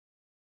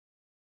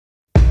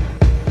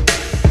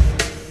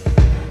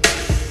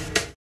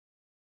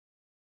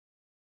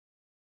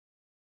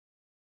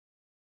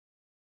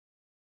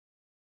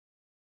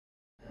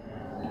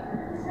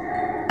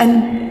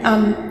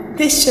And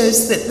this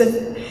shows that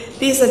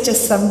these are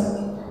just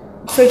some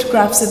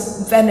photographs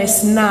of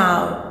Venice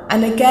now.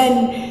 And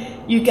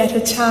again, you get a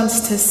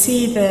chance to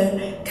see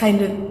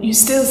you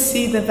still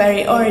see the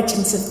very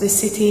origins of the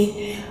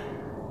city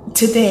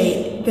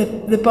today.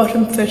 The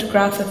bottom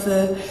photograph of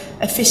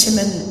a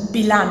fisherman,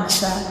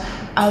 Bilancia,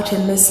 out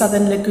in the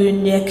southern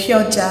lagoon near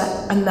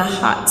Chioggia, and the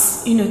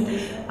huts.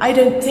 I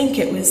don't think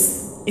it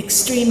was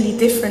extremely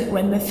different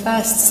when the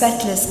first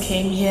settlers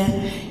came here,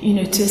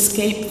 to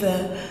escape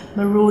the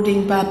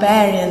marauding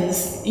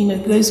barbarians.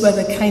 Those were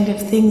the kind of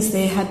things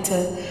they had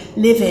to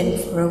live in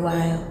for a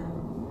while.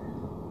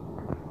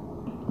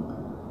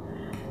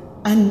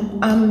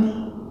 And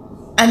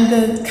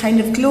the kind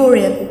of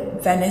glory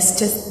of Venice,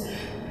 just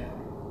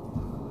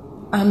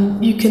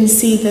you can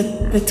see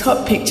that the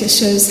top picture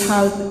shows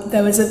how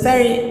there was a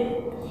very,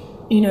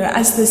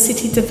 as the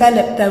city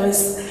developed,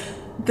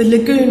 the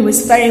lagoon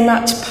was very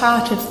much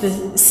part of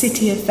the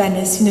city of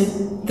Venice.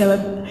 There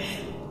were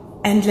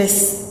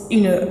endless,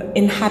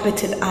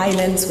 inhabited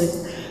islands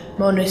with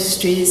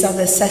monasteries,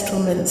 other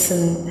settlements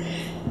and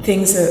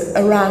things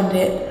around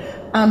it.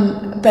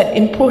 But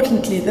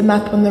importantly, the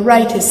map on the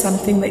right is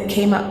something that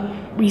came up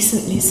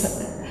recently. So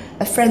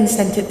a friend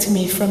sent it to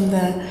me from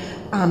the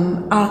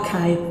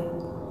archive,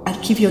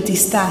 Archivio di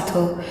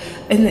Stato,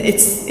 and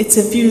it's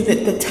a view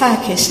that the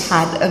Turkish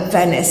had of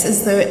Venice,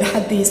 as though it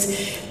had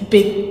these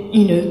big,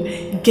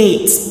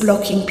 gates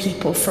blocking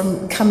people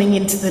from coming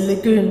into the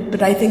lagoon.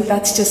 But I think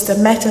that's just a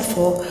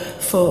metaphor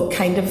for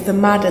kind of the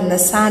mud and the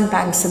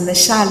sandbanks and the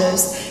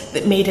shallows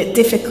that made it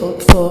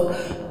difficult for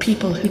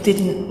people who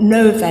didn't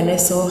know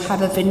Venice or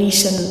have a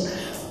Venetian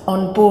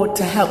on board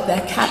to help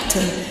their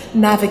captain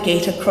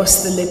navigate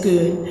across the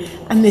lagoon.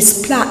 And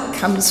this plaque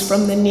comes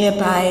from the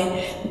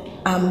nearby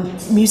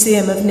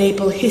Museum of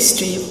Naval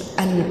History,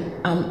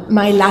 and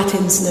my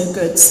Latin's no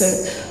good, so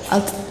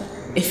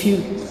if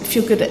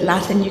you're good at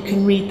Latin, you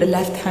can read the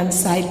left-hand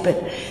side, but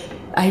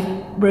I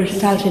wrote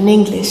it out in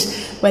English,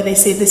 where they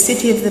say, "The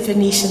city of the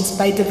Venetians,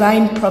 by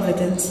divine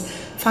providence,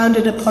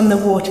 founded upon the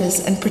waters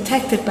and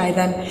protected by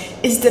them,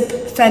 is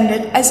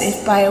defended as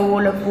if by a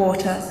wall of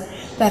water.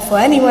 Therefore,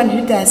 anyone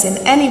who dares in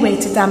any way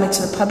to damage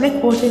the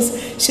public waters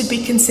should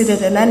be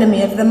considered an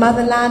enemy of the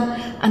motherland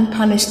and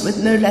punished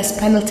with no less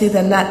penalty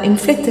than that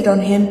inflicted on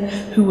him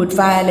who would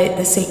violate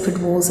the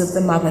sacred walls of the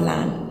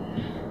motherland.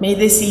 May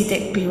this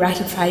edict be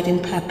ratified in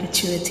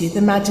perpetuity.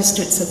 The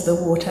magistrates of the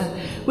water,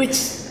 which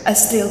are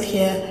still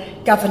here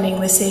governing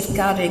the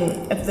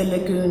safeguarding of the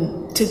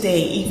lagoon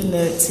today, even though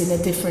it's in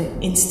a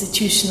different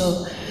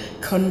institutional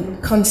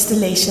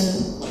constellation,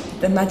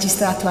 the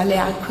Magistrato alle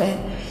Acque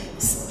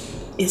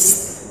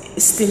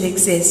still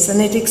exists,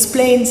 and it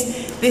explains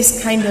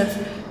this kind of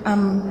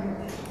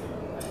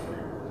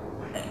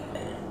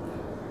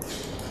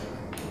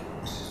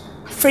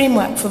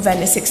framework for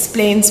Venice,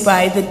 explains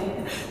why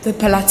the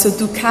Palazzo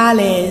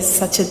Ducale is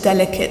such a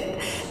delicate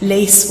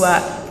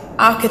lacework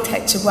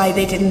architecture, why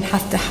they didn't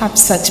have to have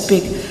such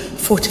big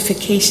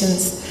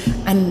fortifications.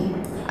 And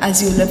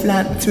as you'll have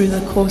learnt through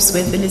the course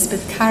with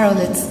Elizabeth Carroll,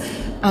 it's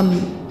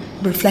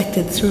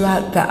reflected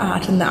throughout the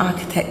art and the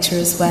architecture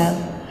as well.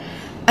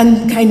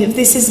 And kind of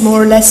this is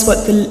more or less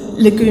what the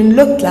lagoon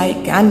looked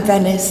like, and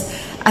Venice,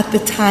 at the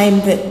time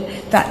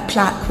that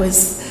plaque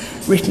was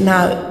written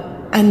out.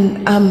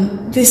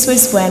 And this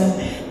was when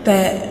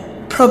the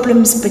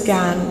problems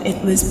began.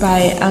 It was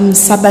by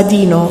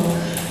Sabadino,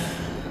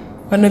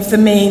 one of the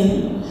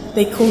main,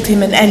 they called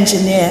him an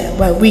engineer.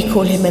 Well, we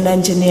call him an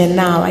engineer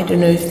now. I don't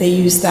know if they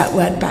used that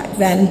word back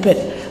then, but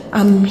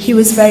he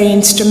was very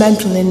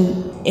instrumental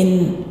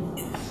in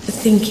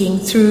thinking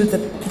through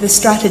the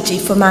strategy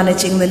for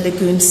managing the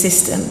lagoon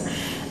system.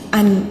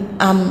 And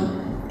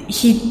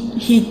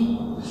he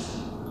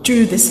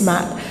drew this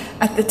map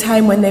at the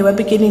time when they were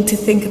beginning to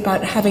think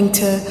about having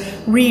to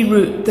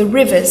reroute the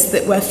rivers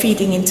that were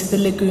feeding into the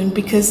lagoon,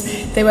 because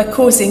they were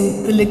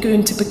causing the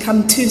lagoon to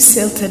become too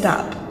silted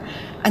up,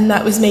 and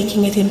that was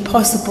making it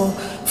impossible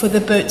for the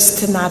boats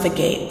to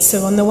navigate.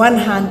 So on the one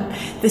hand,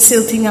 the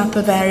silting up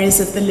of areas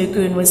of the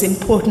lagoon was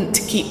important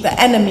to keep the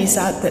enemies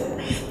out,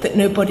 that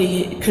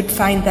nobody could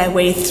find their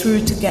way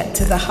through to get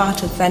to the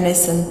heart of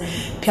Venice and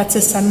Piazza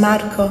San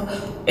Marco.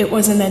 It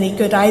wasn't any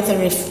good either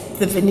if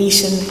the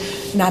Venetian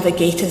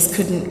navigators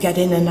couldn't get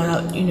in and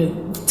out,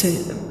 to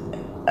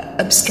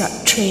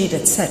obstruct trade,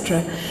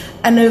 etc.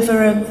 And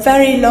over a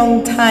very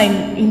long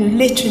time,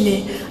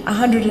 literally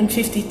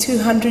 150,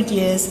 200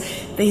 years,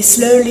 they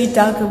slowly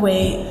dug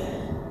away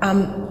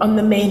on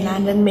the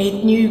mainland and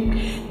made new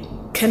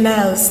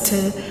canals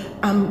to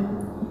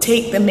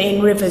take the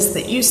main rivers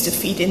that used to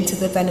feed into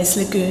the Venice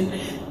Lagoon,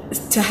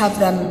 to have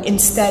them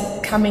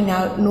instead coming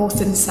out north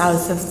and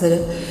south of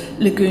the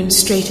lagoon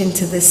straight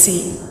into the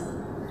sea.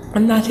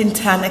 And that in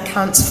turn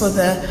accounts for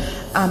the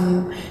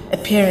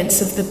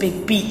appearance of the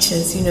big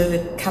beaches,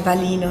 with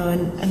Cavallino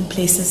and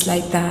places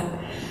like that.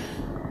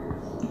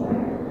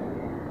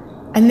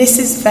 And this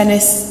is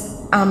Venice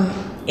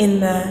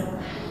in the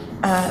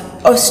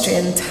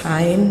Austrian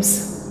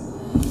times,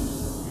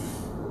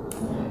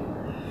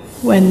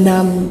 when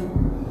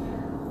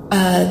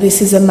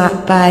this is a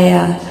map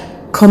by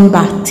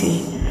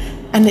Combatti,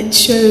 and it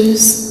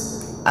shows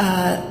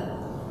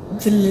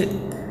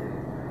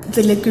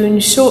the lagoon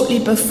shortly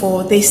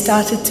before they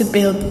started to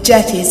build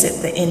jetties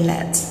at the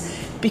inlets,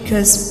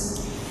 because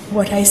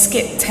what I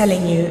skipped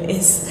telling you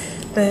is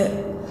the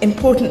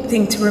important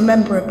thing to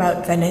remember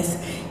about Venice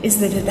is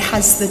that it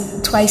has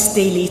the twice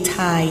daily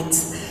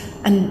tides,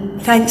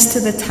 and thanks to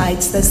the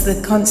tides there's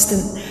the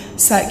constant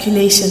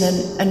circulation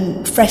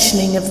and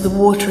freshening of the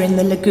water in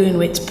the lagoon,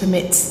 which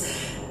permits,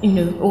 you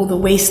know, all the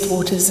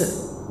wastewaters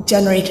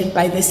generated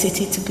by the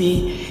city to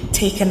be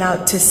taken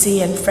out to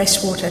sea and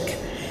fresh water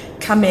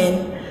come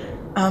in,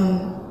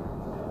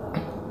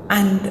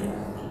 and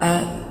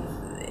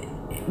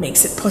it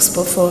makes it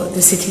possible for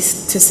the city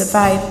to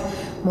survive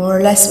more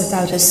or less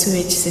without a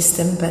sewage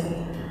system, but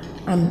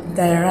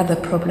there are other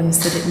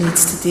problems that it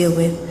needs to deal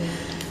with.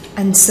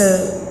 And so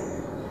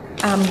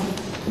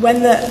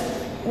when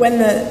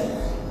the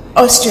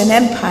Austrian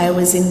Empire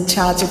was in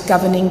charge of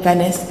governing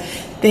Venice,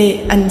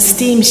 and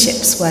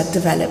steamships were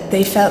developed,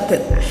 they felt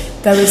that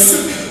there was,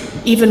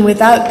 even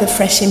without the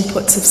fresh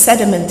inputs of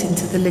sediment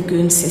into the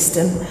lagoon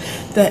system,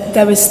 that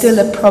there was still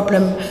a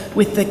problem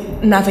with the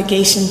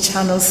navigation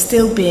channels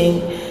still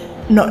being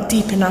not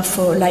deep enough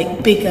for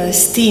like bigger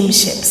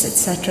steamships,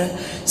 etc.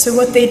 So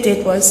what they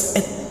did was,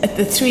 at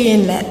the three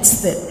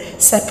inlets that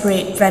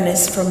separate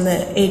Venice from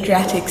the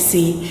Adriatic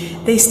Sea,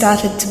 they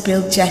started to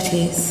build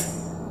jetties.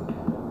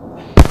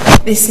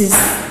 This is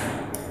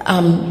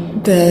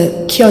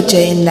the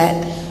Chioggia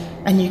Inlet,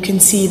 and you can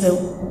see the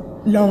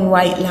long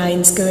white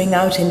lines going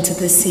out into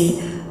the sea.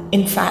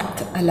 In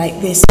fact, are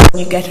like this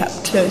when you get up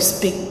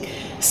close, big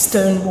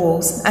stone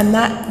walls, and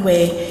that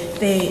way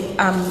they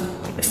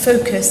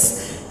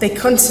they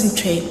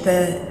concentrate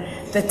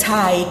the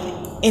tide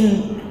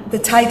in the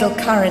tidal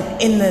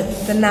current in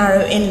the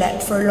narrow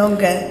inlet for a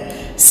longer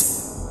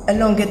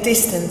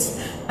distance,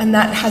 and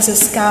that has a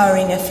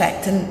scouring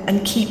effect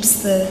and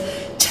keeps the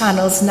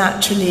channels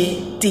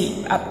naturally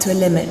deep up to a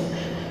limit.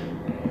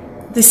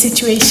 The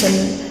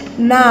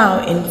situation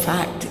now, in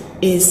fact,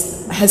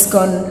 has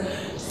gone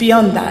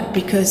beyond that,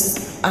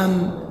 because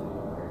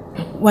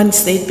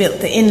once they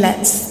built the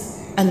inlets,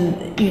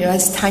 and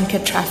as tanker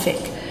traffic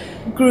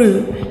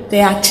grew, they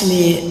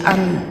actually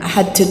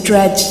had to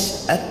dredge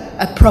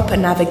a proper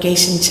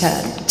navigation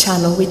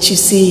channel, which you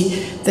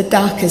see the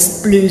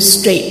darkest blue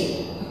straight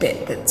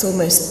bit that's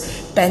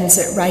almost bends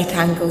at right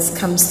angles,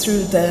 comes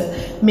through the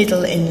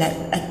middle inlet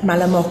at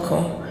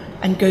Malamocco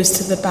and goes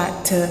to the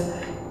back to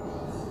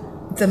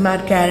the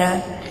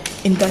Marghera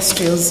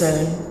industrial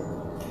zone.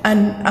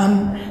 And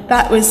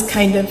that was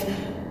kind of,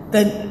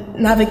 the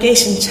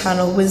navigation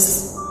channel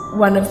was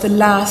one of the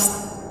last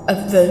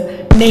of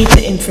the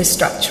major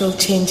infrastructural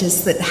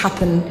changes that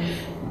happened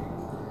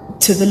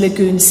to the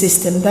lagoon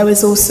system. There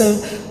was also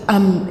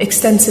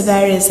extensive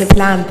areas of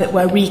land that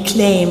were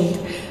reclaimed,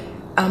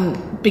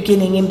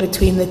 beginning in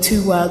between the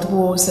two world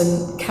wars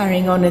and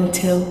carrying on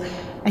until,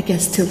 I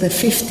guess, till the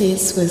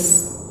 50s,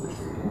 was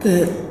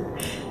the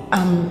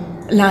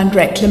land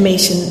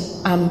reclamation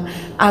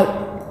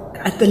out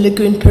at the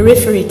lagoon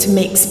periphery to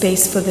make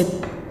space for the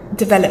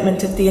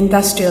development of the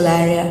industrial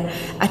area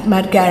at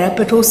Marghera,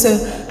 but also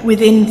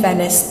within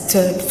Venice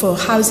for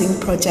housing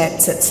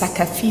projects at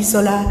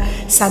Saccafisola,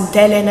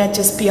 Sant'Elena,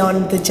 just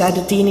beyond the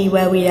Giardini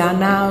where we are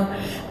now,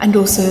 and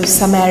also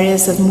some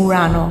areas of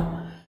Murano.